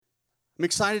I'm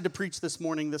excited to preach this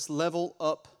morning, this level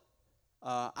up.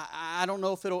 I don't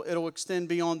know if it'll extend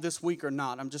beyond this week or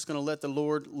not. I'm just going to let the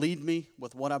Lord lead me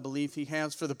with what I believe He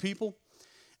has for the people.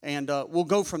 And we'll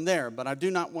go from there. But I do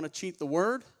not want to cheat the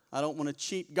Word. I don't want to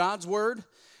cheat God's Word.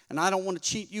 And I don't want to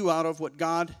cheat you out of what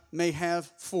God may have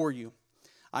for you.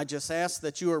 I just ask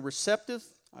that you are receptive.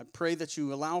 I pray that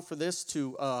you allow for this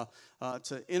to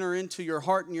enter into your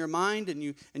heart and your mind, and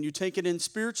you take it in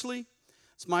spiritually.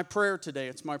 It's my prayer today.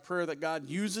 It's my prayer that God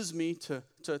uses me to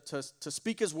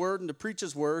speak His Word and to preach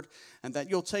His Word, and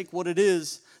that you'll take what it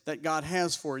is that God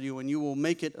has for you and you will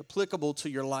make it applicable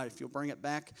to your life. You'll bring it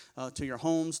back to your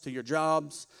homes, to your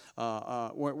jobs,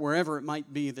 wherever it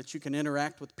might be that you can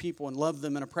interact with people and love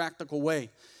them in a practical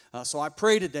way. So I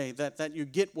pray today that you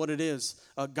get what it is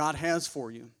God has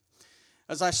for you.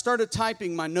 As I started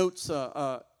typing my notes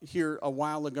here a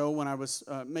while ago when I was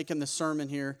making this sermon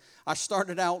here, I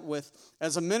started out with,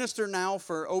 as a minister now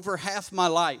for over half my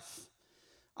life,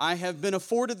 I have been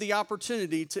afforded the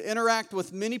opportunity to interact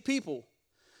with many people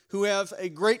who have a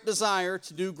great desire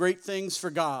to do great things for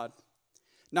God.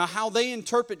 Now, how they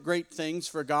interpret great things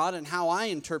for God and how I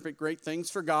interpret great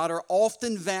things for God are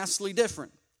often vastly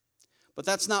different. But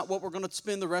that's not what we're going to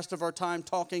spend the rest of our time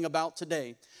talking about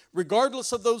today.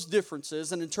 Regardless of those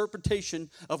differences and interpretation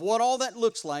of what all that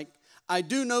looks like, I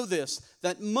do know this,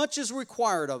 that much is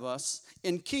required of us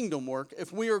in kingdom work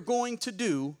if we are going to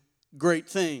do great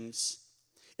things.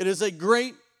 It is a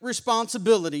great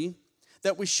responsibility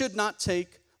that we should not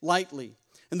take lightly.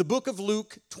 In the book of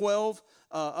Luke 12,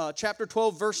 chapter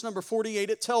 12, verse number 48,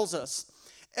 it tells us,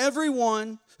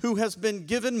 everyone who has been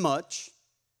given much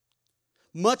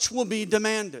will be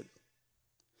demanded.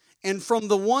 And from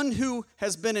the one who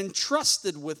has been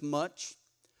entrusted with much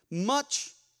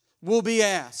will be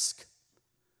asked.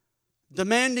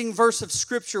 Demanding verse of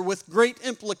Scripture with great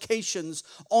implications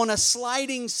on a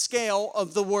sliding scale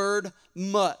of the word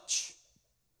much.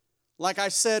 Like I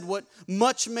said, what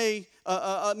much may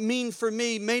mean for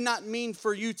me may not mean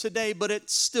for you today, but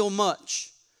it's still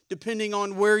much, depending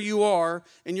on where you are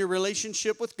in your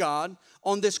relationship with God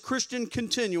on this Christian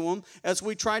continuum as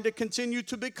we try to continue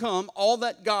to become all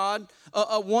that God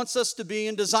wants us to be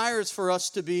and desires for us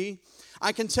to be.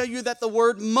 I can tell you that the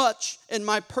word much in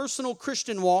my personal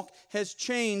Christian walk has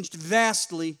changed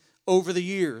vastly over the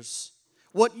years.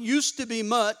 What used to be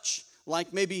much,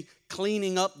 like maybe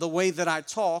cleaning up the way that I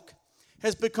talk,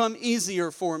 has become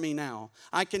easier for me now.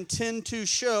 I can tend to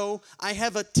show I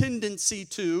have a tendency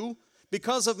to,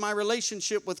 because of my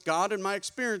relationship with God and my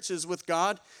experiences with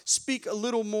God, speak a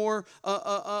little more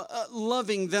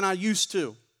loving than I used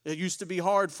to. It used to be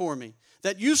hard for me.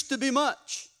 That used to be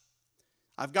much.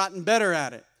 I've gotten better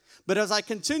at it. But as I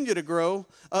continue to grow,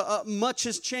 much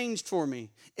has changed for me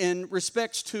in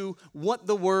respects to what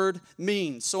the word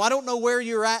means. So I don't know where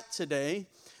you're at today,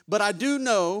 but I do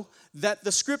know that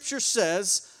the Scripture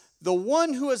says, the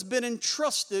one who has been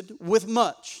entrusted with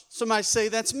much. Somebody say,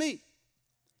 that's me.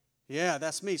 Yeah,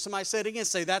 that's me. Somebody say it again.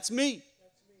 Say, that's me.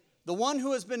 That's me. The one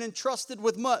who has been entrusted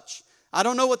with much. I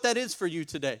don't know what that is for you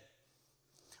today.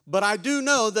 But I do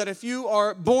know that if you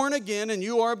are born again and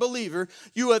you are a believer,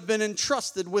 you have been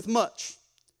entrusted with much.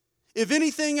 If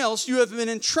anything else, you have been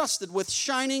entrusted with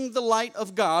shining the light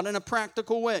of God in a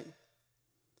practical way.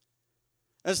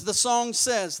 As the song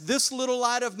says, this little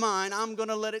light of mine, I'm going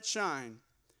to let it shine.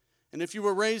 And if you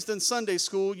were raised in Sunday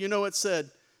school, you know it said,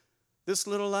 this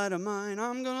little light of mine,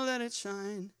 I'm going to let it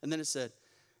shine. And then it said,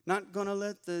 not going to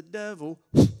let the devil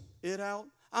it out.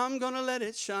 I'm going to let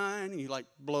it shine. And you like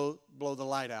blow the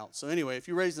light out. So anyway, if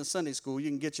you're raised in Sunday school, you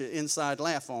can get your inside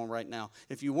laugh on right now.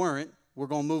 If you weren't, we're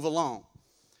going to move along.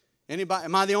 Anybody?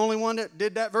 Am I the only one that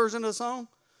did that version of the song?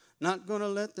 Not going to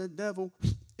let the devil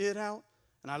it out.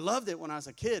 And I loved it when I was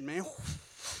a kid, man.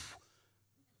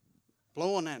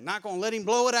 Blowing that. Not going to let him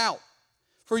blow it out.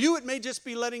 For you, it may just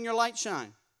be letting your light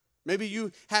shine. Maybe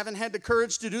you haven't had the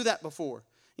courage to do that before.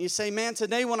 And you say, man,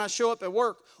 today when I show up at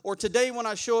work, or today when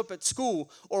I show up at school,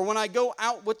 or when I go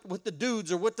out with the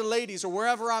dudes or with the ladies or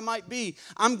wherever I might be,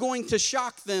 I'm going to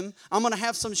shock them. I'm going to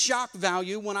have some shock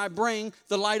value when I bring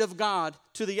the light of God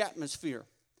to the atmosphere.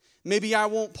 Maybe I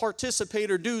won't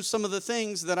participate or do some of the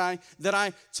things that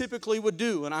I typically would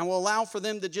do, and I will allow for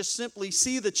them to just simply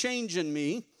see the change in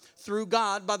me through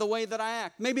God by the way that I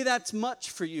act. Maybe that's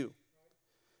much for you.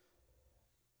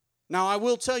 Now, I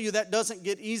will tell you that doesn't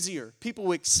get easier.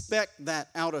 People expect that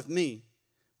out of me.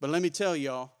 But let me tell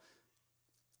y'all,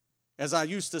 as I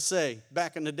used to say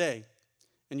back in the day,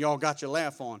 and y'all got your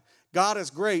laugh on, God is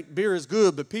great, beer is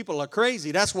good, but people are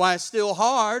crazy. That's why it's still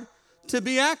hard to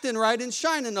be acting right and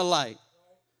shining the light.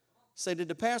 Say, did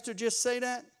the pastor just say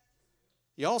that?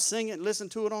 Y'all sing it and listen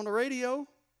to it on the radio.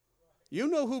 You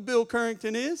know who Bill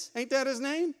Currington is? Ain't that his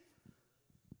name?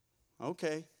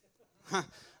 Okay.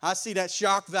 I see that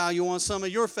shock value on some of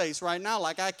your face right now,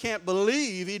 like I can't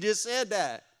believe he just said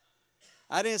that.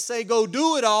 I didn't say go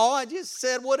do it all. I just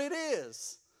said what it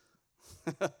is.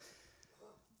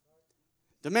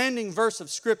 Demanding verse of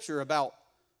Scripture about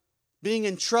being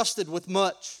entrusted with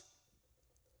much.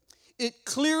 It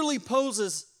clearly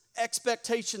poses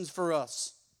expectations for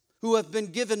us who have been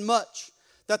given much,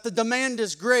 that the demand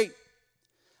is great.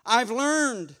 I've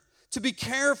learned to be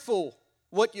careful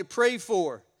what you pray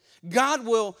for. God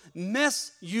will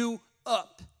mess you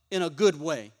up in a good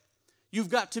way. You've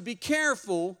got to be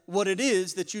careful what it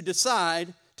is that you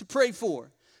decide to pray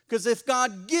for. Because if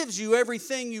God gives you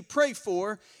everything you pray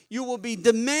for, you will be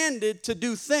demanded to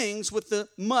do things with the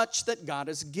much that God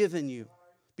has given you.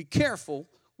 Be careful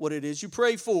what it is you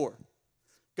pray for.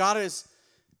 God is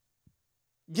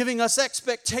giving us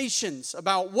expectations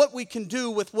about what we can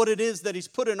do with what it is that He's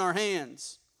put in our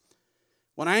hands.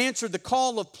 When I answered the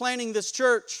call of planting this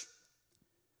church,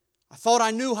 I thought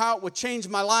I knew how it would change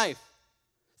my life.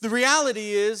 The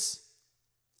reality is,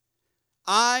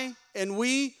 I and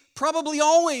we probably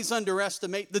always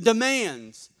underestimate the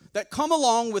demands that come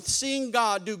along with seeing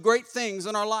God do great things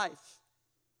in our life.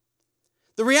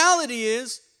 The reality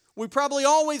is, we probably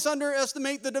always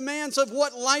underestimate the demands of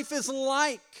what life is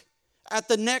like at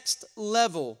the next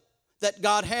level that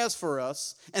God has for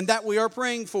us and that we are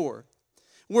praying for.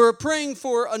 We're praying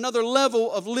for another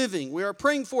level of living. We are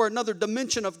praying for another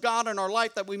dimension of God in our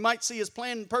life that we might see His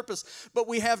plan and purpose, but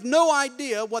we have no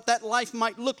idea what that life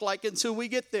might look like until we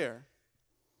get there.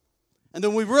 And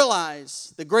then we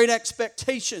realize the great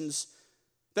expectations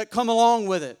that come along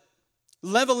with it.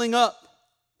 Leveling up.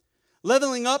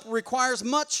 Leveling up requires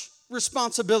much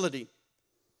responsibility.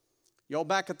 Y'all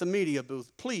back at the media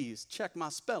booth, please check my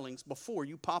spellings before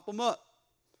you pop them up.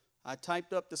 I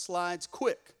typed up the slides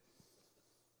quick.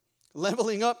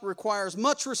 Leveling up requires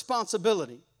much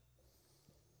responsibility.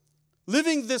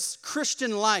 Living this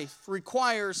Christian life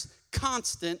requires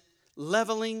constant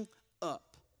leveling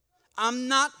up. I'm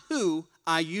not who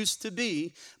I used to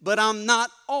be, but I'm not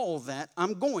all that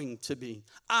I'm going to be.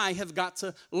 I have got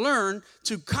to learn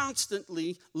to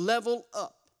constantly level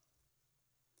up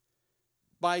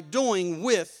by doing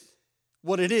with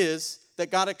what it is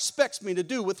that God expects me to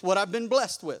do with what I've been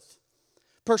blessed with.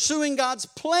 Pursuing God's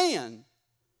plan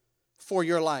for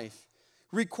your life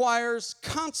requires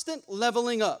constant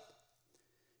leveling up.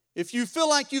 If you feel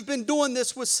like you've been doing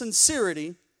this with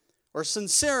sincerity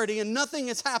and nothing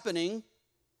is happening,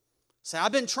 say,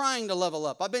 I've been trying to level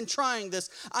up. I've been trying this.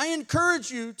 I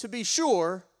encourage you to be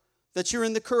sure that you're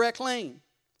in the correct lane.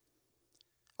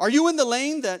 Are you in the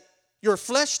lane that your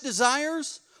flesh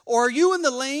desires, or are you in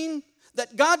the lane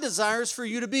that God desires for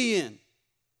you to be in?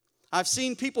 I've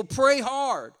seen people pray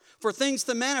hard for things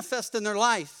to manifest in their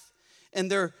life,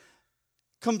 and they're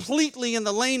completely in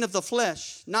the lane of the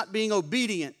flesh, not being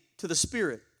obedient to the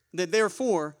Spirit. That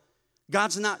therefore,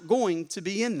 God's not going to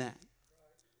be in that.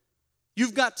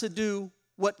 You've got to do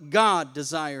what God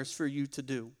desires for you to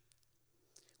do.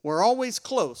 We're always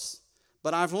close,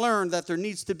 but I've learned that there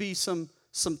needs to be some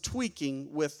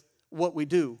tweaking with what we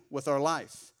do with our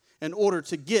life in order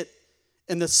to get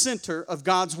in the center of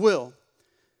God's will.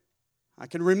 I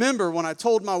can remember when I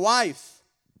told my wife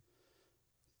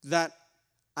that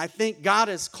I think God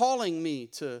is calling me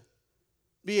to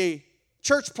be a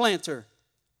church planter.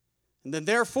 And then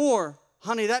therefore,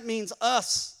 honey, that means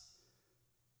us.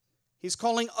 He's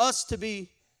calling us to be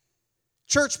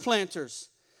church planters.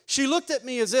 She looked at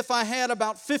me as if I had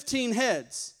about 15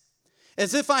 heads,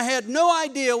 as if I had no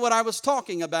idea what I was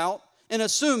talking about, and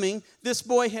assuming this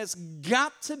boy has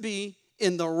got to be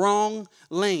in the wrong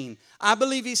lane. I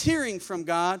believe he's hearing from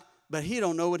God, but he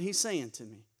don't know what he's saying to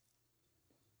me.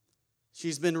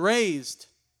 She's been raised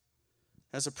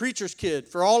as a preacher's kid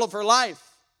for all of her life.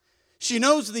 She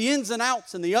knows the ins and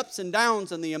outs and the ups and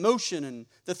downs and the emotion and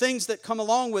the things that come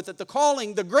along with it, the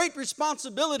calling, the great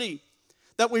responsibility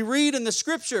that we read in the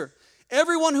Scripture.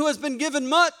 Everyone who has been given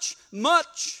much,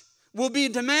 much will be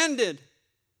demanded.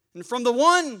 And from the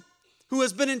one who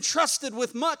has been entrusted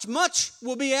with much, much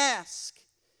will be asked.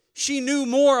 She knew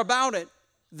more about it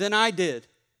than I did.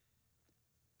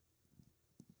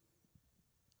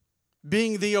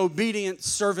 Being the obedient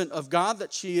servant of God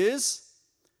that she is,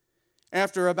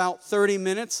 after about 30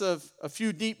 minutes of a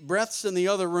few deep breaths in the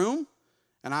other room,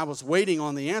 and I was waiting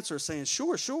on the answer saying,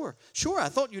 sure, I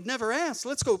thought you'd never ask.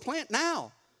 Let's go plant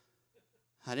now.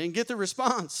 I didn't get the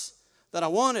response that I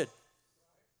wanted.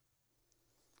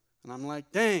 And I'm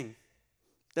like, dang,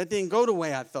 that didn't go the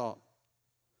way I thought.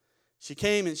 She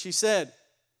came and she said,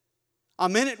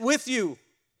 I'm in it with you.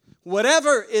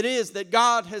 Whatever it is that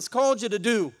God has called you to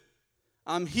do,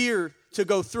 I'm here to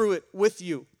go through it with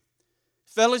you.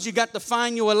 Fellas, you got to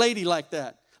find you a lady like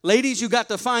that. Ladies, you got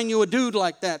to find you a dude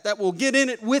like that will get in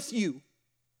it with you.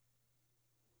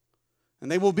 And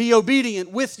they will be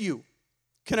obedient with you.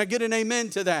 Can I get an amen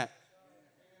to that?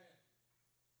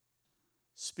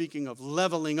 Speaking of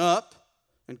leveling up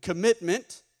and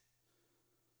commitment,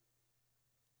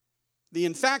 the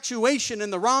infatuation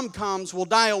and the rom-coms will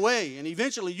die away. And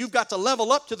eventually you've got to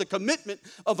level up to the commitment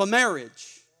of a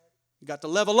marriage. You've got to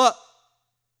level up.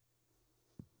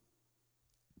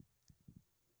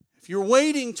 If you're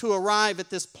waiting to arrive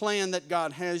at this plan that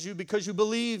God has you because you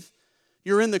believe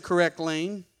you're in the correct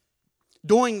lane,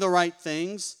 doing the right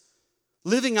things,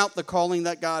 living out the calling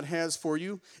that God has for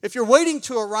you, if you're waiting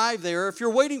to arrive there, if you're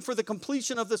waiting for the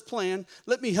completion of this plan,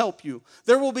 let me help you.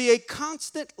 There will be a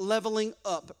constant leveling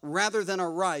up rather than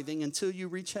arriving until you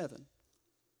reach heaven.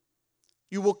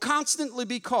 You will constantly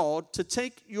be called to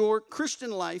take your Christian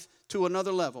life to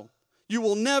another level. You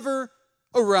will never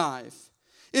arrive.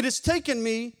 It has taken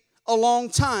me a long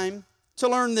time to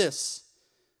learn this.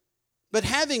 But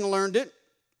having learned it,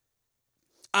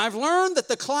 I've learned that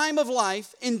the climb of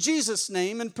life in Jesus'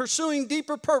 name and pursuing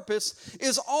deeper purpose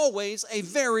is always a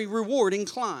very rewarding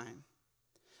climb.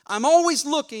 I'm always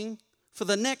looking for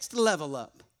the next level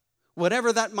up,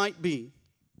 whatever that might be.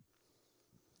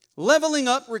 Leveling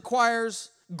up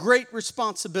requires great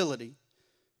responsibility.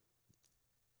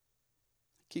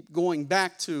 Keep going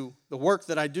back to the work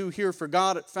that I do here for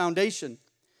God at Foundation.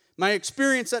 My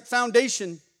experience at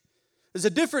Foundation is a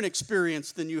different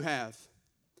experience than you have.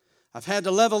 I've had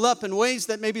to level up in ways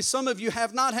that maybe some of you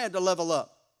have not had to level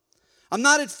up. I'm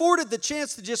not afforded the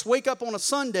chance to just wake up on a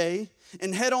Sunday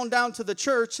and head on down to the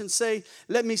church and say,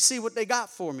 let me see what they got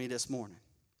for me this morning.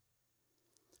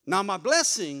 Now, my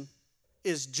blessing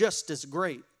is just as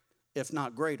great, if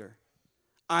not greater.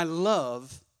 I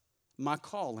love my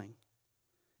calling.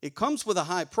 It comes with a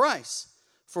high price,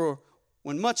 for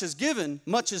when much is given,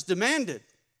 much is demanded.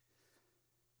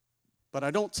 But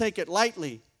I don't take it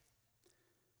lightly.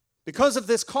 Because of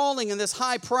this calling and this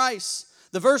high price,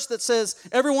 the verse that says,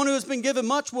 everyone who has been given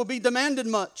much will be demanded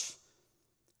much.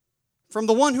 From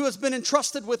the one who has been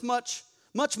entrusted with much,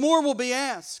 much more will be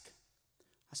asked.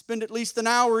 I spend at least an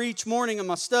hour each morning in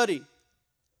my study.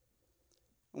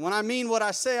 And when I mean what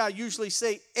I say, I usually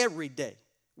say every day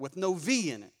with no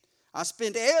V in it. I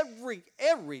spend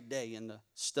every day in the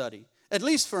study, at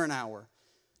least for an hour,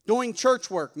 doing church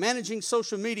work, managing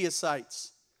social media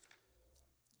sites,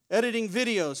 editing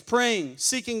videos, praying,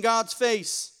 seeking God's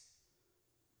face.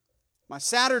 My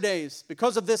Saturdays,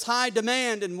 because of this high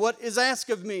demand and what is asked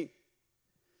of me,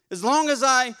 as long as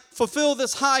I fulfill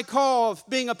this high call of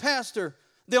being a pastor,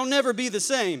 they'll never be the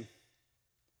same.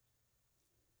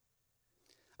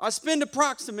 I spend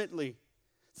approximately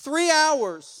 3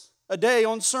 hours a day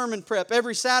on sermon prep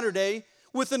every Saturday,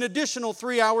 with an additional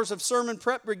 3 hours of sermon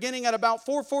prep beginning at about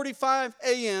 4:45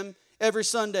 a.m. every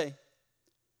Sunday.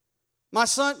 My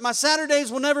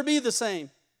Saturdays will never be the same.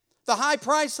 The high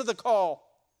price of the call.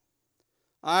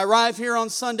 I arrive here on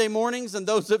Sunday mornings, and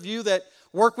those of you that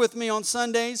work with me on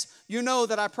Sundays, you know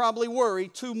that I probably worry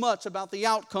too much about the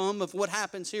outcome of what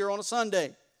happens here on a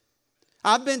Sunday.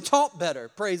 I've been taught better,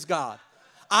 praise God.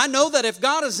 I know that if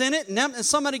God is in it and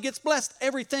somebody gets blessed,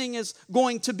 everything is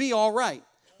going to be all right.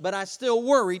 But I still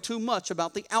worry too much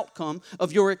about the outcome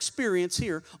of your experience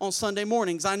here on Sunday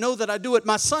mornings. I know that I do it.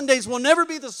 My Sundays will never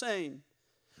be the same.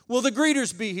 Will the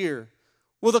greeters be here?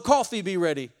 Will the coffee be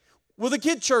ready? Will the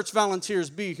kid church volunteers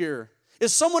be here?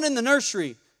 Is someone in the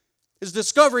nursery? Is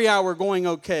discovery hour going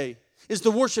okay? Is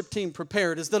the worship team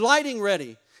prepared? Is the lighting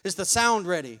ready? Is the sound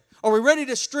ready? Are we ready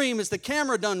to stream? Is the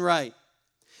camera done right?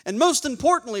 And most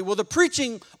importantly, will the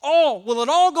preaching will it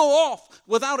all go off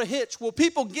without a hitch? Will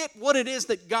people get what it is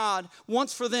that God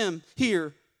wants for them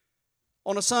here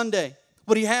on a Sunday?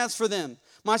 What He has for them?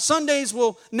 My Sundays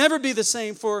will never be the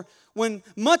same, for when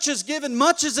much is given,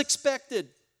 much is expected.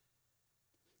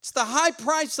 It's the high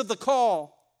price of the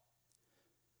call.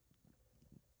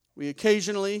 We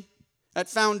occasionally, at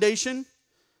Foundation,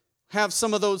 have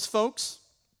some of those folks.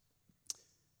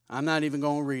 I'm not even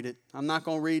going to read it. I'm not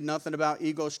going to read nothing about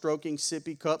ego stroking,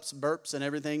 sippy cups, burps, and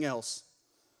everything else.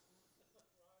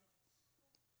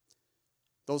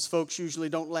 Those folks usually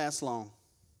don't last long.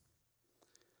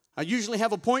 I usually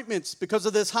have appointments because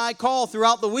of this high call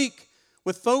throughout the week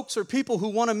with folks or people who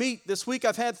want to meet. This week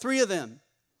I've had 3 of them.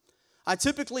 I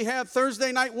typically have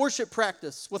Thursday night worship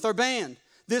practice with our band.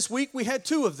 This week we had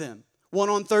 2 of them. One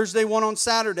on Thursday, one on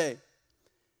Saturday.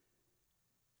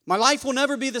 My life will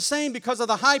never be the same because of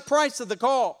the high price of the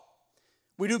call.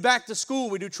 We do back to school,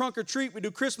 we do trunk or treat, we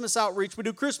do Christmas outreach, we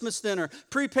do Christmas dinner.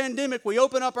 Pre-pandemic, we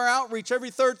open up our outreach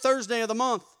every third Thursday of the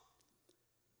month.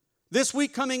 This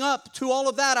week coming up, to all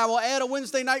of that, I will add a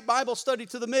Wednesday night Bible study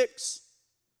to the mix.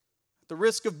 At the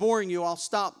risk of boring you, I'll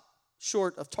stop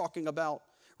short of talking about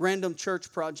random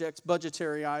church projects,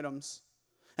 budgetary items.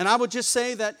 And I would just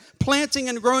say that planting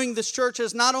and growing this church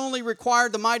has not only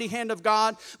required the mighty hand of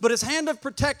God, but His hand of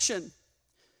protection.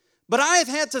 But I have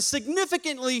had to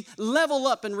significantly level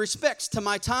up in respects to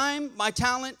my time, my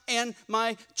talent, and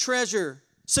my treasure.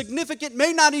 Significant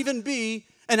may not even be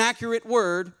an accurate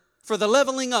word for the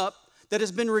leveling up that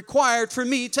has been required for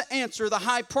me to answer the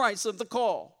high price of the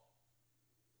call.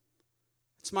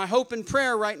 It's my hope and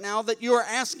prayer right now that you are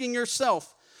asking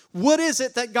yourself, what is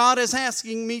it that God is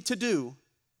asking me to do?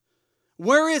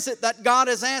 Where is it that God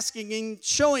is asking and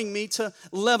showing me to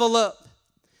level up?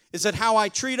 Is it how I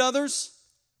treat others?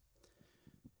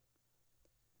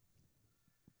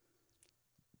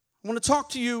 I want to talk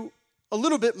to you a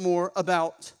little bit more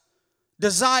about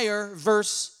desire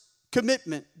versus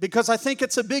commitment, because I think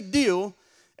it's a big deal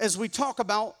as we talk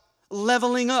about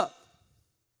leveling up.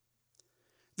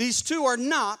 These two are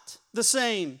not the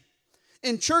same.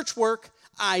 In church work,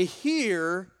 I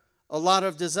hear a lot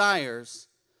of desires,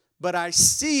 but I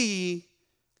see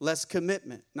less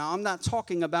commitment. Now, I'm not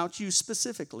talking about you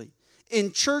specifically.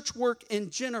 In church work in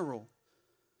general,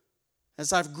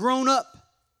 as I've grown up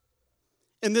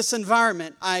in this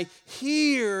environment, I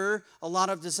hear a lot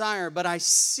of desire, but I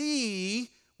see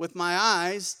with my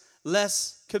eyes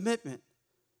less commitment.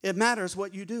 It matters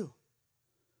what you do.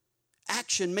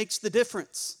 Action makes the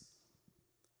difference.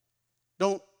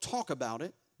 Don't talk about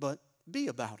it, but be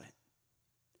about it.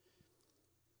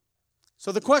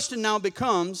 So the question now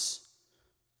becomes,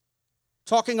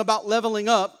 talking about leveling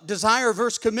up, desire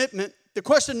versus commitment, the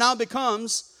question now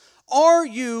becomes, are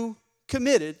you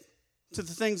committed to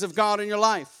the things of God in your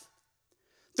life?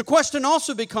 The question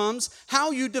also becomes how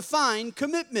you define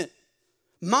commitment.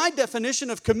 My definition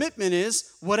of commitment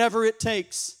is whatever it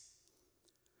takes.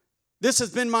 This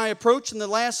has been my approach in the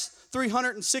last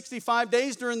 365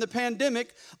 days during the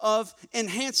pandemic of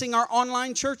enhancing our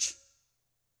online church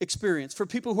experience for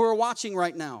people who are watching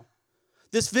right now.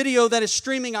 This video that is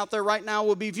streaming out there right now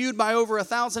will be viewed by over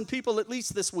 1,000 people at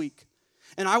least this week.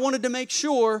 And I wanted to make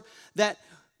sure that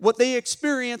what they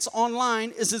experience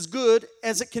online is as good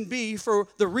as it can be for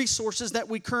the resources that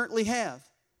we currently have.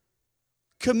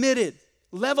 Committed.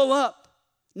 Level up.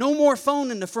 No more phone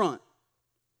in the front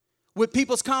with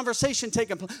people's conversation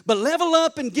taking place. But level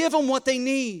up and give them what they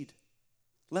need.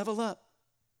 Level up.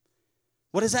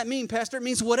 What does that mean, Pastor? It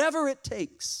means whatever it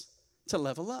takes to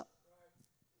level up.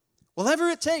 Whatever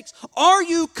it takes. Are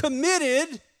you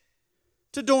committed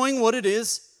to doing what it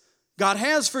is God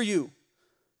has for you?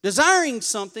 Desiring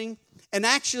something and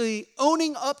actually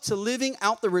owning up to living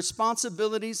out the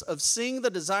responsibilities of seeing the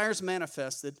desires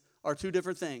manifested are two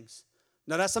different things.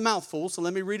 Now that's a mouthful, so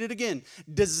let me read it again.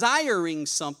 Desiring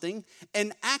something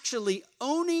and actually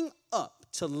owning up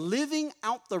to living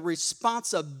out the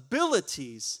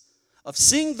responsibilities of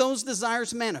seeing those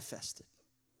desires manifested.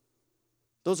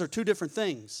 Those are two different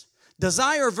things.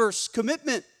 Desire versus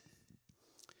commitment.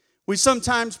 We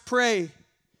sometimes pray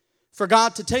for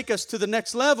God to take us to the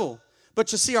next level.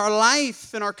 But you see, our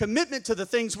life and our commitment to the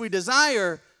things we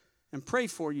desire and pray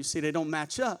for, you see, they don't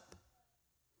match up.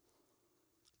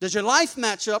 Does your life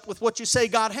match up with what you say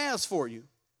God has for you?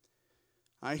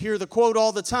 I hear the quote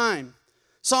all the time.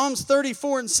 Psalms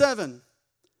 34:7.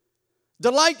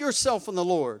 Delight yourself in the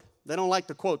Lord. They don't like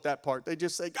to quote that part. They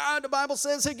just say, God, the Bible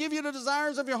says He'll give you the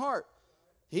desires of your heart.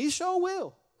 He sure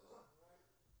will.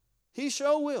 He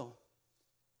sure will.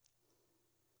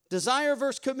 Desire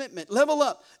versus commitment. Level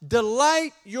up.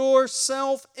 Delight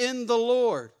yourself in the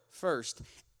Lord first.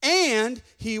 And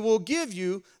He will give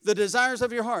you the desires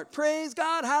of your heart. Praise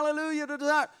God. Hallelujah. The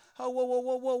desire. Oh,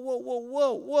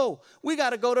 whoa. We got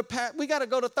to go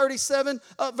to 37,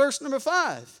 verse number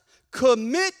 5.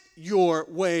 Commit your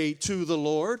way to the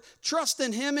Lord. Trust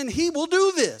in Him and He will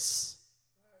do this.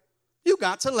 You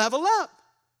got to level up.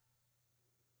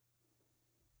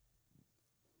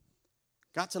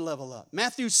 Got to level up.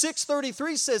 Matthew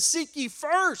 6:33 says, seek ye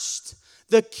first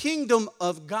the kingdom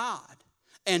of God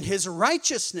and His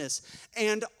righteousness,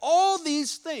 and all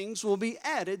these things will be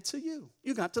added to you.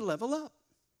 You got to level up.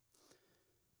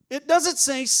 It doesn't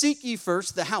say, seek ye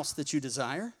first the house that you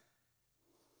desire.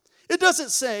 It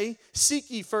doesn't say, seek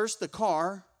ye first the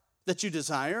car that you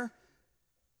desire,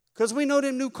 because we know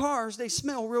them new cars, they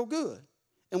smell real good.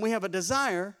 And we have a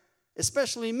desire,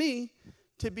 especially me,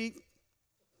 to be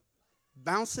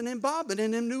bouncing and bobbing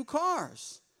in them new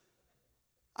cars.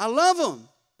 I love them,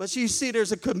 But you see,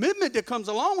 there's a commitment that comes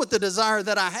along with the desire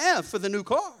that I have for the new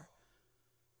car.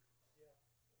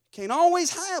 Can't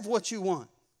always have what you want.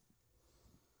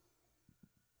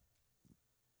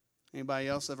 Anybody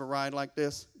else ever ride like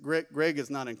this? Greg is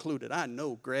not included. I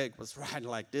know Greg was riding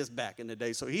like this back in the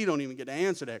day, so he don't even get to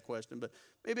answer that question. But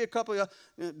maybe a couple of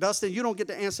Dustin, you don't get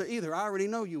to answer either. I already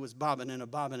know you was bobbing and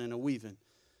a weaving.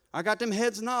 I got them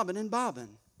heads knobbing and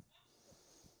bobbing.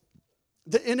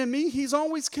 The enemy, he's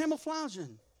always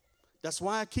camouflaging. That's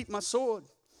why I keep my sword.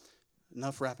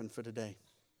 Enough rapping for today.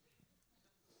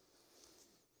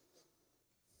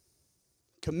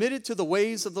 Committed to the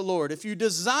ways of the Lord. If you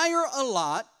desire a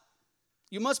lot,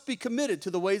 you must be committed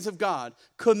to the ways of God.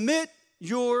 Commit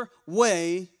your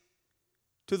way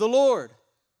to the Lord.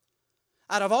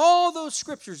 Out of all those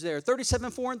scriptures there,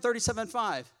 37:4 and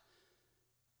 37:5,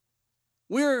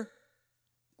 we're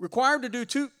required to do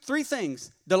three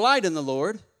things. Delight in the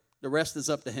Lord. The rest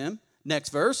is up to Him. Next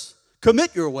verse.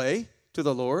 Commit your way to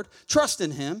the Lord. Trust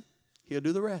in Him. He'll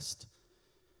do the rest.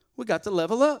 We got to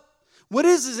level up. What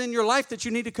is it in your life that you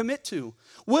need to commit to?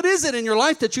 What is it in your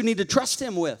life that you need to trust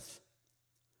Him with?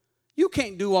 You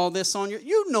can't do all this on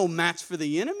you're no match for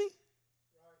the enemy.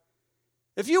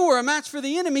 If you were a match for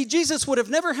the enemy, Jesus would have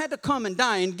never had to come and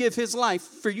die and give His life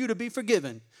for you to be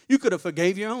forgiven. You could have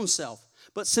forgave your own self.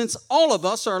 But since all of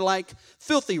us are like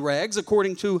filthy rags,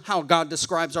 according to how God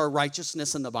describes our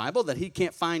righteousness in the Bible, that He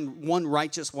can't find one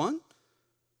righteous one,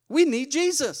 we need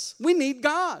Jesus. We need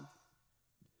God.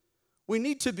 We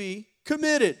need to be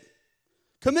committed.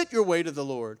 Commit your way to the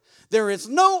Lord. There is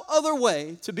no other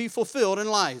way to be fulfilled in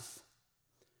life.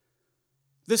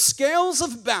 The scales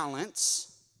of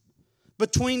balance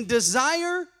between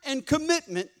desire and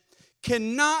commitment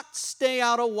cannot stay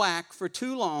out of whack for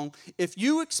too long if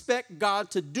you expect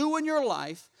God to do in your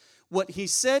life what He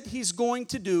said He's going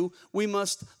to do. We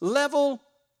must level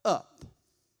up.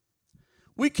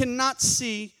 We cannot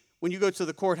see, when you go to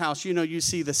the courthouse, you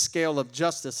see the scale of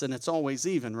justice and it's always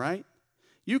even, right?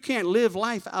 You can't live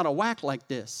life out of whack like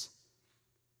this.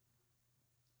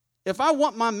 If I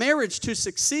want my marriage to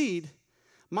succeed,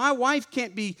 my wife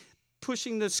can't be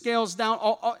pushing the scales down.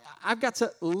 I've got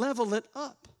to level it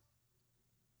up.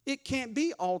 It can't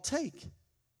be all take.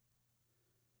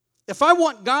 If I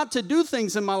want God to do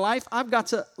things in my life, I've got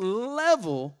to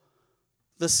level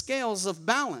the scales of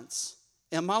balance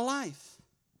in my life.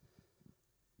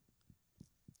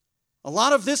 A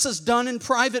lot of this is done in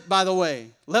private, by the way.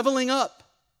 Leveling up.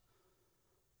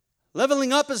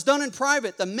 Leveling up is done in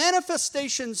private. The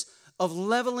manifestations of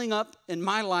leveling up in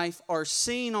my life are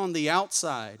seen on the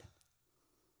outside.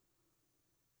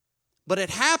 But it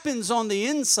happens on the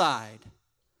inside.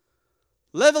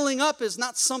 Leveling up is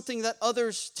not something that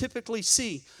others typically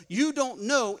see. You don't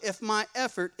know if my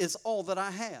effort is all that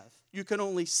I have. You can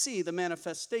only see the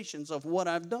manifestations of what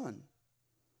I've done.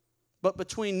 But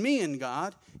between me and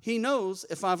God, He knows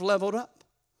if I've leveled up.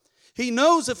 He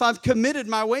knows if I've committed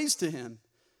my ways to Him.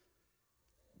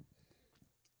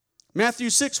 Matthew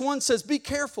 6:1 says, be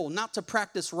careful not to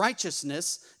practice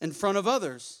righteousness in front of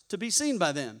others to be seen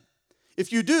by them.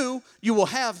 If you do, you will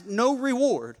have no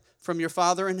reward from your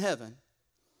Father in heaven.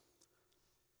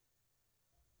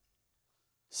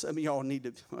 Some of y'all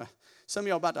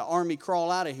about to army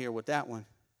crawl out of here with that one.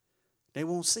 They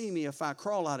won't see me if I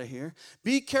crawl out of here.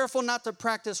 Be careful not to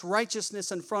practice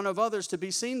righteousness in front of others to be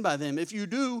seen by them. If you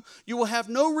do, you will have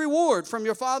no reward from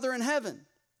your Father in heaven.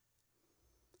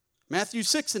 Matthew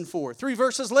 6:4, 3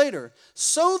 verses later.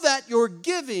 So that your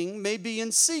giving may be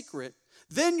in secret,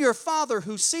 then your Father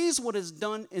who sees what is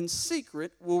done in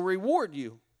secret will reward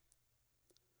you.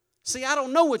 See, I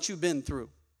don't know what you've been through.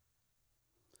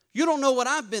 You don't know what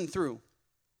I've been through.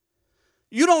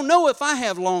 You don't know if I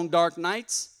have long, dark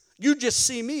nights. You just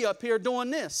see me up here doing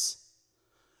this.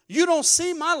 You don't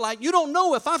see my light. You don't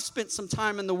know if I've spent some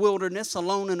time in the wilderness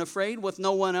alone and afraid with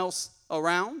no one else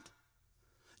around.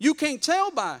 You can't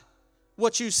tell by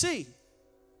what you see.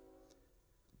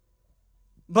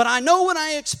 But I know when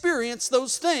I experience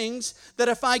those things that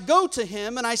if I go to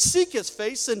Him and I seek His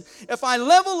face and if I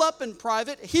level up in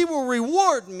private, He will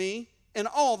reward me in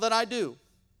all that I do.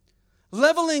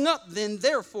 Leveling up then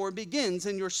therefore begins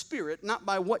in your spirit, not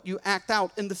by what you act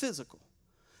out in the physical.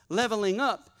 Leveling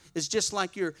up is just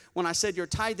like when I said you're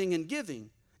tithing and giving.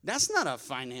 That's not a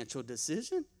financial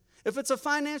decision. If it's a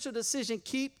financial decision,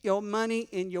 keep your money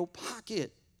in your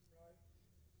pocket.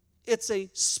 It's a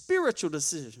spiritual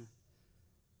decision.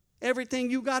 Everything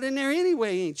you got in there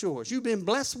anyway ain't yours. You've been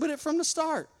blessed with it from the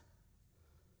start.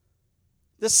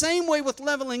 The same way with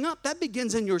leveling up, that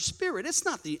begins in your spirit. It's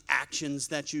not the actions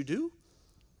that you do.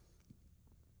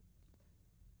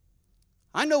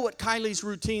 I know what Kylie's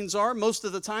routines are most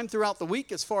of the time throughout the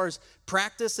week as far as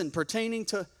practice and pertaining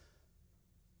to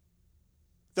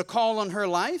the call on her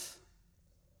life.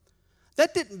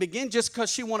 That didn't begin just because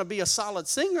she wanted to be a solid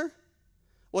singer.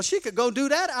 Well, she could go do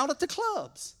that out at the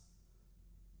clubs.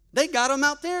 They got them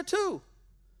out there too.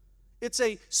 It's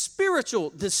a spiritual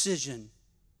decision.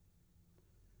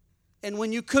 And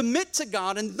when you commit to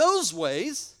God in those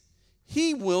ways,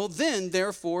 He will then,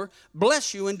 therefore,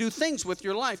 bless you and do things with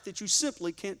your life that you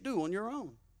simply can't do on your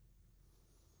own.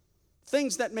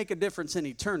 Things that make a difference in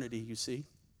eternity, you see.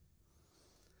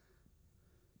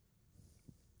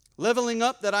 Leveling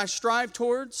up that I strive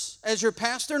towards as your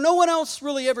pastor, no one else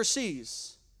really ever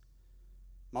sees.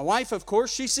 My wife, of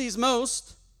course, she sees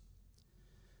most.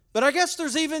 But I guess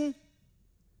there's even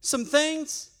some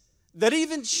things that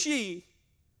even she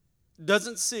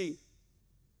doesn't see.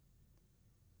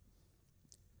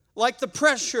 Like the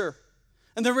pressure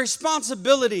and the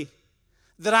responsibility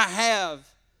that I have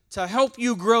to help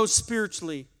you grow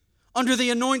spiritually under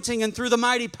the anointing and through the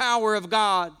mighty power of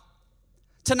God.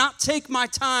 To not take my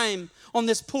time on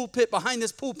this pulpit, behind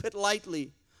this pulpit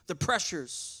lightly. The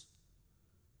pressures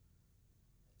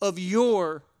of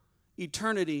your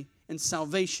eternity and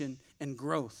salvation and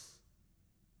growth.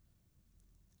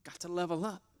 Got to level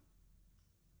up.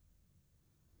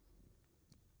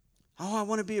 Oh, I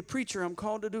want to be a preacher. I'm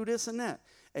called to do this and that.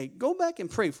 Hey, go back and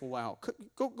pray for a while.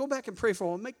 Go back and pray for a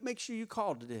while. Make sure you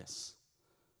called to this.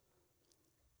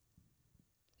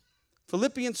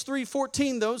 Philippians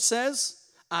 3:14, though, says,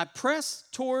 I press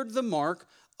toward the mark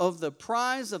of the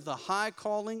prize of the high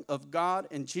calling of God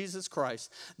in Jesus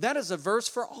Christ. That is a verse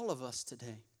for all of us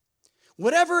today.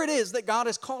 Whatever it is that God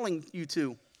is calling you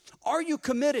to, are you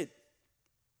committed?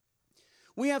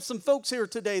 We have some folks here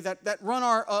today that run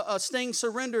our Staying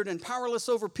Surrendered and Powerless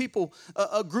Over People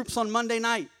groups on Monday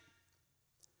night.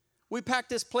 We pack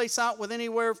this place out with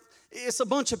anywhere, it's a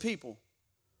bunch of people.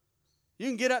 You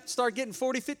can get up and start getting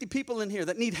 40, 50 people in here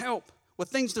that need help with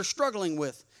things they're struggling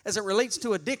with as it relates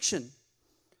to addiction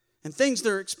and things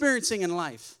they're experiencing in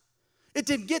life. It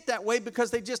didn't get that way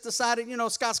because they just decided,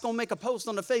 Scott's going to make a post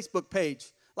on the Facebook page,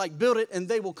 like build it and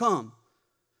they will come.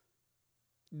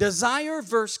 Desire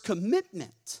versus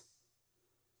commitment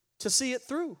to see it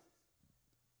through.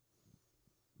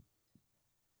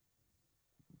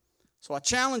 So I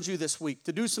challenge you this week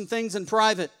to do some things in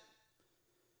private.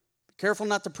 Be careful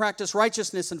not to practice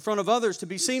righteousness in front of others to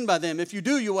be seen by them. If you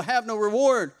do, you will have no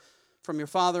reward from your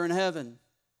Father in heaven.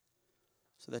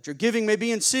 So that your giving may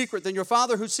be in secret, then your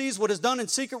Father who sees what is done in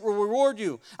secret will reward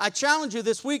you. I challenge you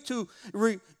this week to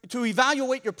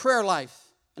evaluate your prayer life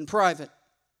in private.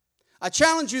 I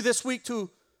challenge you this week to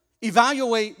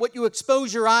evaluate what you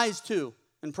expose your eyes to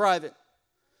in private.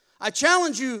 I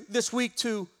challenge you this week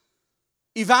to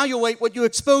evaluate what you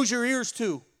expose your ears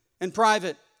to in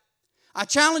private. I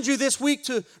challenge you this week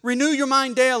to renew your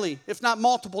mind daily, if not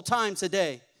multiple times a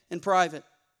day, in private.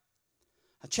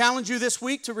 I challenge you this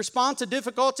week to respond to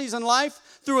difficulties in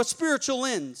life through a spiritual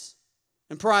lens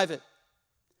in private.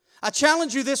 I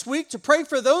challenge you this week to pray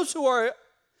for those who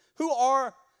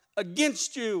are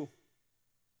against you.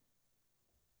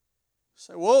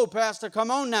 Say, whoa, Pastor,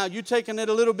 come on now. You're taking it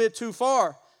a little bit too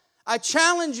far. I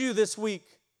challenge you this week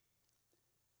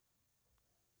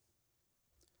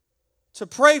to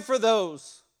pray for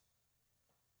those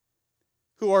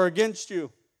who are against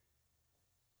you.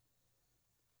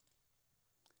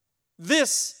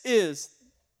 This is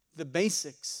the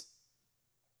basics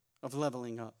of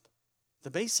leveling up. The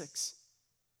basics.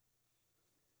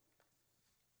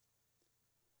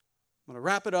 I'm going to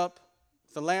wrap it up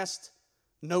with the last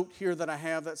note here that I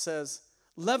have that says,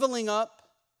 leveling up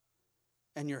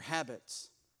and your habits.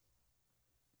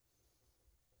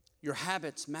 Your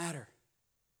habits matter.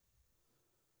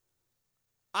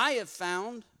 I have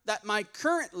found that my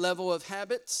current level of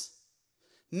habits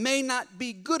may not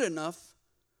be good enough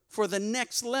for the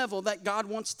next level that God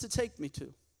wants to take me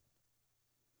to.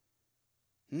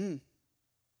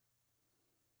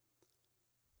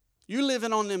 You're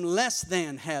living on them less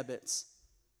than habits.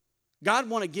 God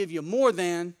want to give you more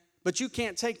than, but you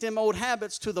can't take them old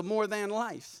habits to the more than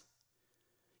life.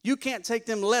 You can't take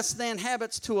them less than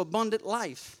habits to abundant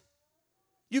life.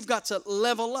 You've got to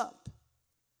level up.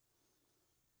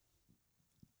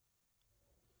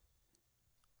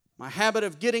 My habit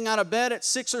of getting out of bed at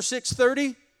 6 or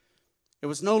 6:30, it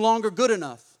was no longer good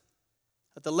enough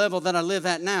at the level that I live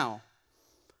at now.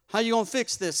 How you going to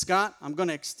fix this, Scott? I'm going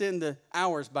to extend the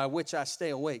hours by which I stay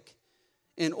awake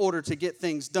in order to get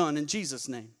things done in Jesus'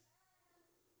 name.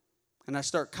 And I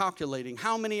start calculating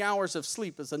how many hours of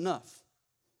sleep is enough.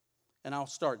 And I'll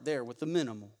start there with the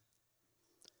minimal.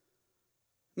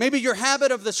 Maybe your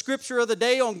habit of the scripture of the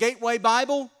day on Gateway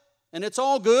Bible, and it's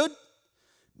all good.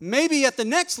 Maybe at the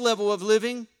next level of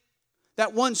living,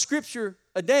 that one scripture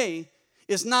a day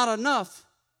is not enough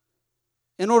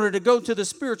in order to go to the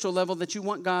spiritual level that you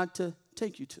want God to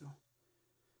take you to.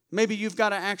 Maybe you've got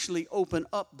to actually open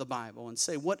up the Bible and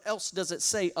say, what else does it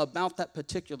say about that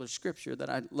particular scripture that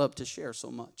I love to share so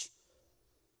much?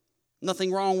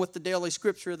 Nothing wrong with the daily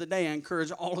scripture of the day. I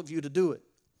encourage all of you to do it.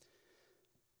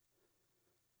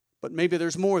 But maybe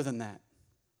there's more than that.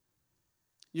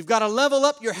 You've got to level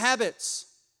up your habits.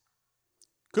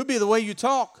 Could be the way you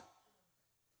talk.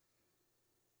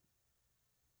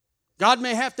 God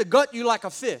may have to gut you like a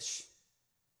fish.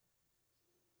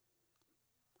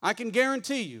 I can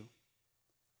guarantee you,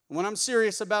 when I'm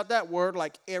serious about that word,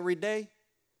 like every day,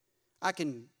 I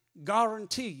can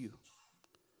guarantee you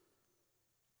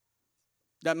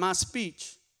that my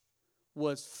speech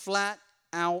was flat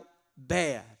out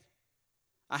bad.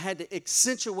 I had to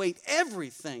accentuate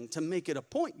everything to make it a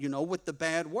point, with the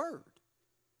bad word.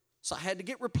 So I had to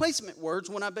get replacement words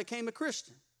when I became a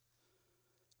Christian.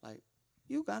 Like,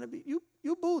 you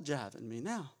bull jiving me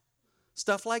now.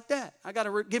 Stuff like that. I got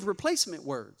to give replacement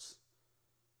words.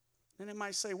 And they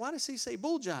might say, why does he say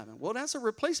bull jiving? Well, that's a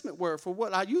replacement word for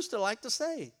what I used to like to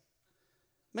say.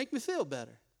 Make me feel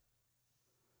better.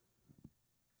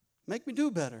 Make me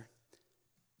do better.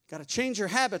 Got to change your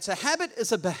habits. A habit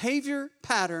is a behavior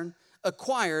pattern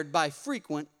acquired by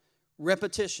frequent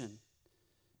repetition.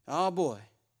 Oh boy.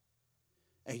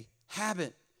 A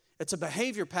habit. It's a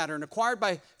behavior pattern acquired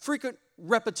by frequent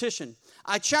repetition.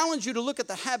 I challenge you to look at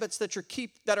the habits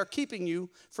that are keeping you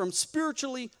from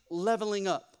spiritually leveling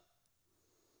up.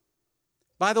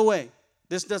 By the way,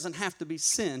 this doesn't have to be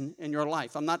sin in your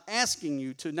life. I'm not asking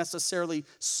you to necessarily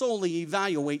solely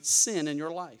evaluate sin in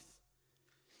your life.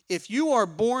 If you are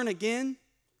born again,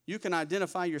 you can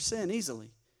identify your sin easily.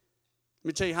 Let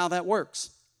me tell you how that works.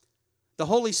 The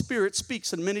Holy Spirit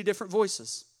speaks in many different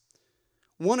voices,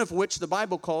 one of which the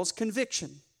Bible calls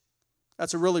conviction.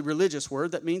 That's a really religious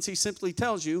word. That means he simply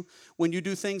tells you when you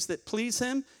do things that please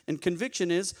him, and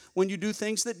conviction is when you do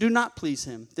things that do not please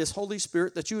him. This Holy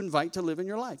Spirit that you invite to live in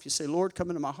your life. You say, Lord, come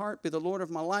into my heart, be the Lord of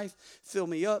my life, fill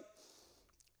me up.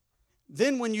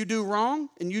 Then when you do wrong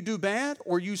and you do bad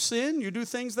or you sin, you do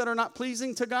things that are not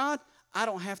pleasing to God, I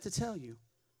don't have to tell you.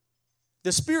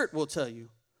 The Spirit will tell you.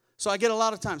 So I get a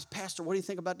lot of times, Pastor, what do you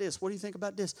think about this? What do you think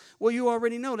about this? Well, you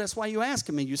already know. That's why you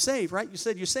asking me. You saved, right? You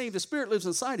said you're saved. The Spirit lives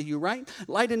inside of you, right?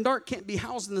 Light and dark can't be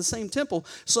housed in the same temple.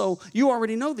 So you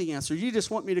already know the answer. You just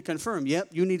want me to confirm. Yep,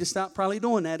 you need to stop probably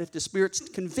doing that if the Spirit's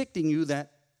convicting you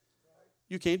that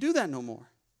you can't do that no more.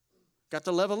 Got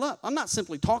to level up. I'm not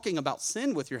simply talking about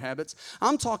sin with your habits.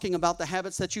 I'm talking about the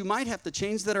habits that you might have to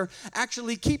change that are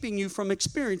actually keeping you from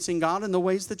experiencing God in the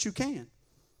ways that you can.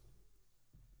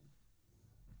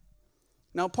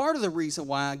 Now, part of the reason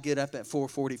why I get up at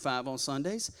 4:45 on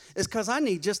Sundays is because I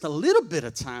need just a little bit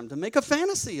of time to make a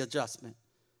fantasy adjustment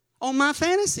on my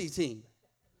fantasy team.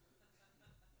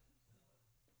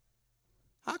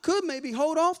 I could maybe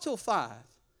hold off till 5.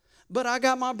 But I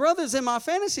got my brothers in my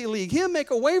fantasy league. He'll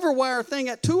make a waiver wire thing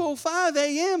at 2:05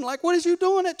 a.m. Like, what is you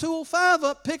doing at 2:05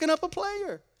 up picking up a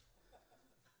player?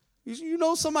 You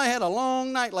know somebody had a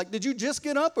long night. Like, did you just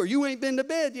get up or you ain't been to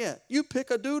bed yet? You pick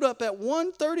a dude up at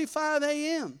 1:35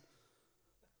 a.m.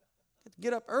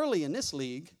 Get up early in this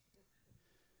league.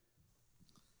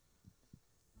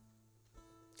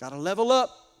 Got to level up.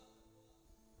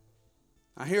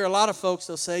 I hear a lot of folks,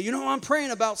 they'll say, I'm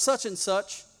praying about such and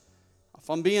such. If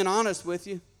I'm being honest with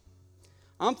you,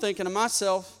 I'm thinking to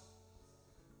myself,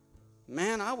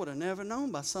 man, I would have never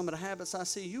known by some of the habits I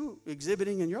see you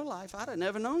exhibiting in your life. I'd have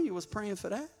never known you was praying for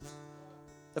that.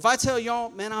 If I tell y'all,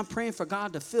 man, I'm praying for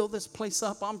God to fill this place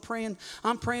up. I'm praying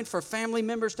for family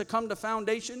members to come to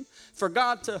Foundation, for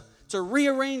God to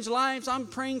rearrange lives. I'm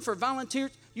praying for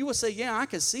volunteers. You will say, yeah, I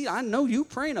can see. I know you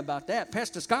praying about that.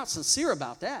 Pastor Scott's sincere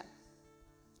about that.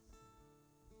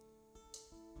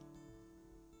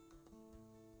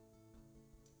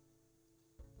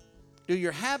 Do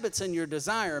your habits and your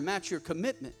desire match your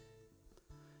commitment?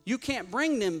 You can't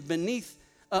bring them beneath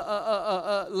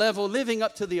a level living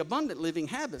up to the abundant living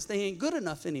habits. They ain't good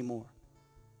enough anymore.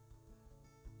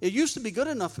 It used to be good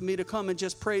enough for me to come and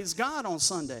just praise God on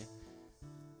Sunday.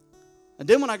 And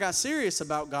then when I got serious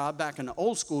about God back in the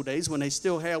old school days when they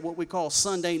still had what we call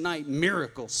Sunday night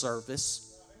miracle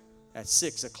service at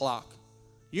 6 o'clock.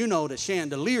 You know the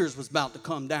chandeliers was about to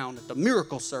come down at the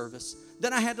miracle service.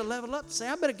 Then I had to level up and say,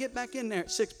 I better get back in there at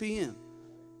 6 p.m.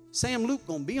 Sam Luke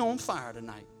going to be on fire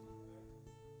tonight.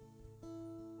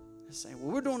 Say,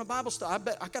 well, we're doing a Bible study. I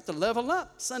bet I got to level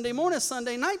up. Sunday morning,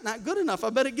 Sunday night, not good enough. I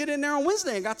better get in there on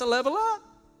Wednesday and got to level up.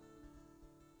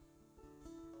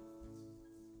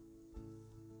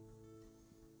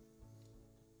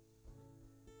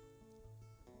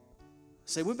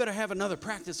 Say, we better have another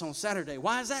practice on Saturday.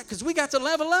 Why is that? Because we got to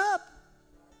level up.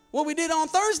 What we did on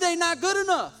Thursday, not good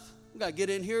enough. We got to get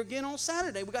in here again on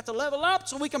Saturday. We got to level up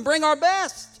so we can bring our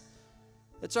best.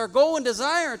 It's our goal and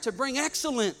desire to bring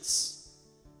excellence.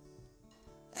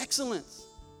 Excellence.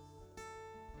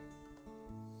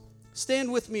 Stand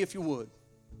with me if you would.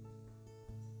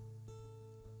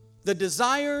 The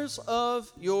desires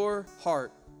of your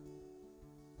heart.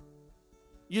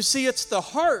 You see, it's the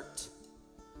heart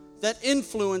that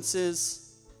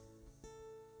influences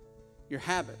your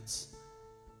habits.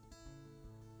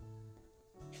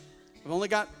 I've only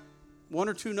got 1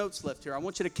 or 2 notes left here. I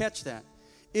want you to catch that.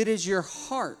 It is your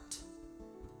heart.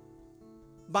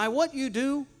 By what you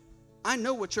do, I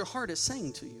know what your heart is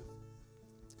saying to you.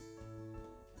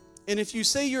 And if you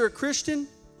say you're a Christian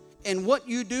and what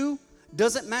you do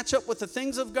doesn't match up with the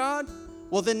things of God,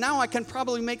 well, then now I can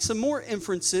probably make some more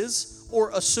inferences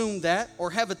or assume that or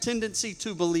have a tendency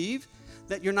to believe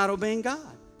that you're not obeying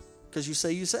God because you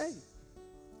say you say.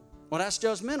 Well, that's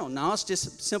judgmental. No, it's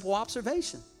just simple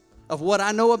observation of what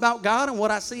I know about God and what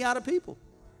I see out of people.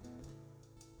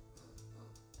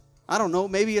 I don't know.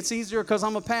 Maybe it's easier because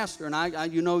I'm a pastor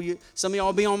and some of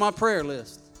y'all be on my prayer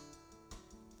list.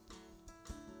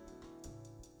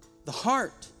 The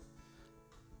heart,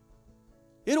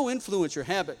 it'll influence your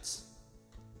habits.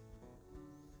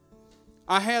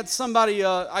 I had somebody,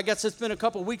 I guess it's been a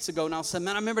couple weeks ago now, said,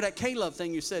 man, I remember that K-Love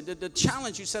thing you said, the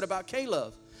challenge you said about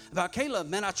K-Love. About K-Love,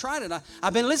 man, I tried it.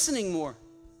 I've been listening more.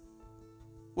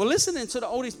 Well, listening to the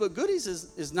oldies but goodies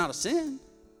is not a sin.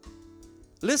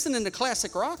 Listening to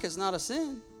classic rock is not a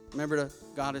sin. Remember the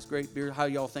God is Great Beer? How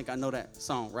y'all think I know that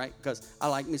song, right? Because I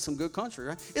like me some good country,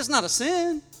 right? It's not a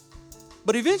sin.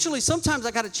 But eventually, sometimes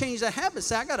I got to change that habit.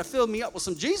 Say, I got to fill me up with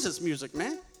some Jesus music,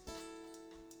 man.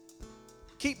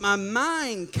 Keep my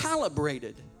mind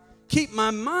calibrated. Keep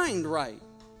my mind right.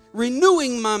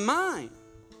 Renewing my mind.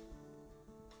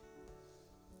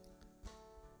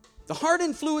 The heart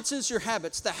influences your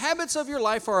habits. The habits of your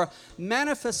life are a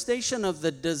manifestation of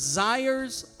the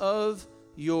desires of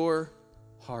your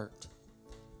heart.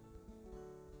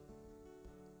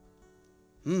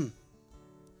 There's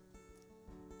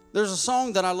a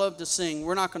song that I love to sing.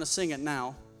 We're not going to sing it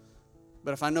now.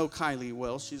 But if I know Kylie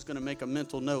well, she's going to make a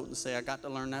mental note and say, I got to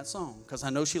learn that song. Because I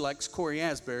know she likes Corey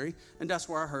Asbury, and that's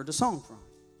where I heard the song from.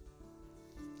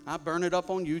 I burn it up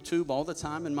on YouTube all the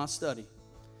time in my study.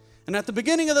 And at the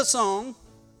beginning of the song,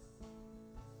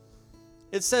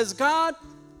 it says, God,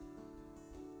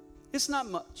 it's not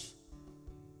much.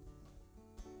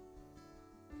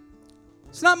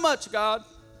 It's not much, God.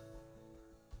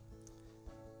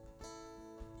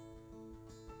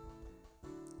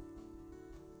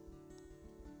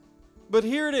 But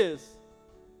here it is.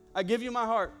 I give you my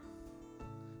heart.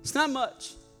 It's not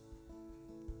much.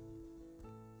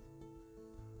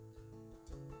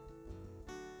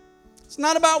 It's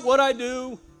not about what I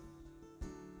do.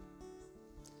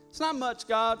 It's not much,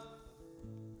 God.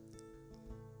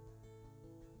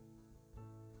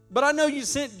 But I know you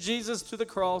sent Jesus to the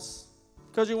cross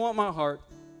because you want my heart.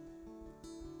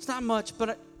 It's not much,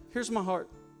 but here's my heart.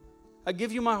 I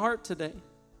give you my heart today.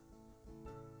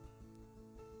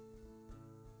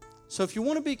 So if you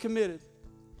want to be committed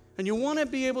and you want to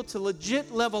be able to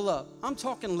legit level up, I'm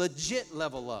talking legit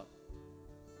level up.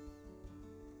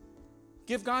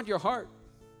 Give God your heart.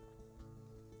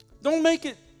 Don't make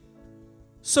it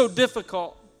so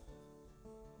difficult.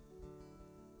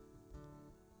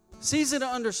 It's easy to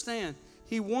understand.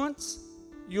 He wants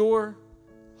your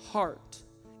heart.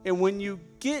 And when you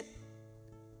get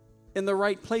in the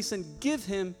right place and give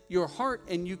him your heart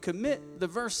and you commit, the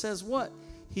verse says what?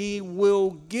 He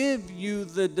will give you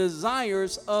the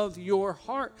desires of your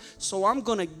heart. So I'm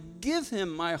going to give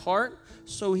him my heart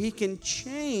so he can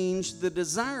change the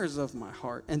desires of my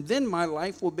heart. And then my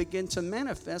life will begin to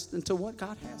manifest into what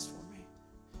God has for me.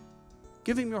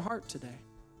 Give him your heart today.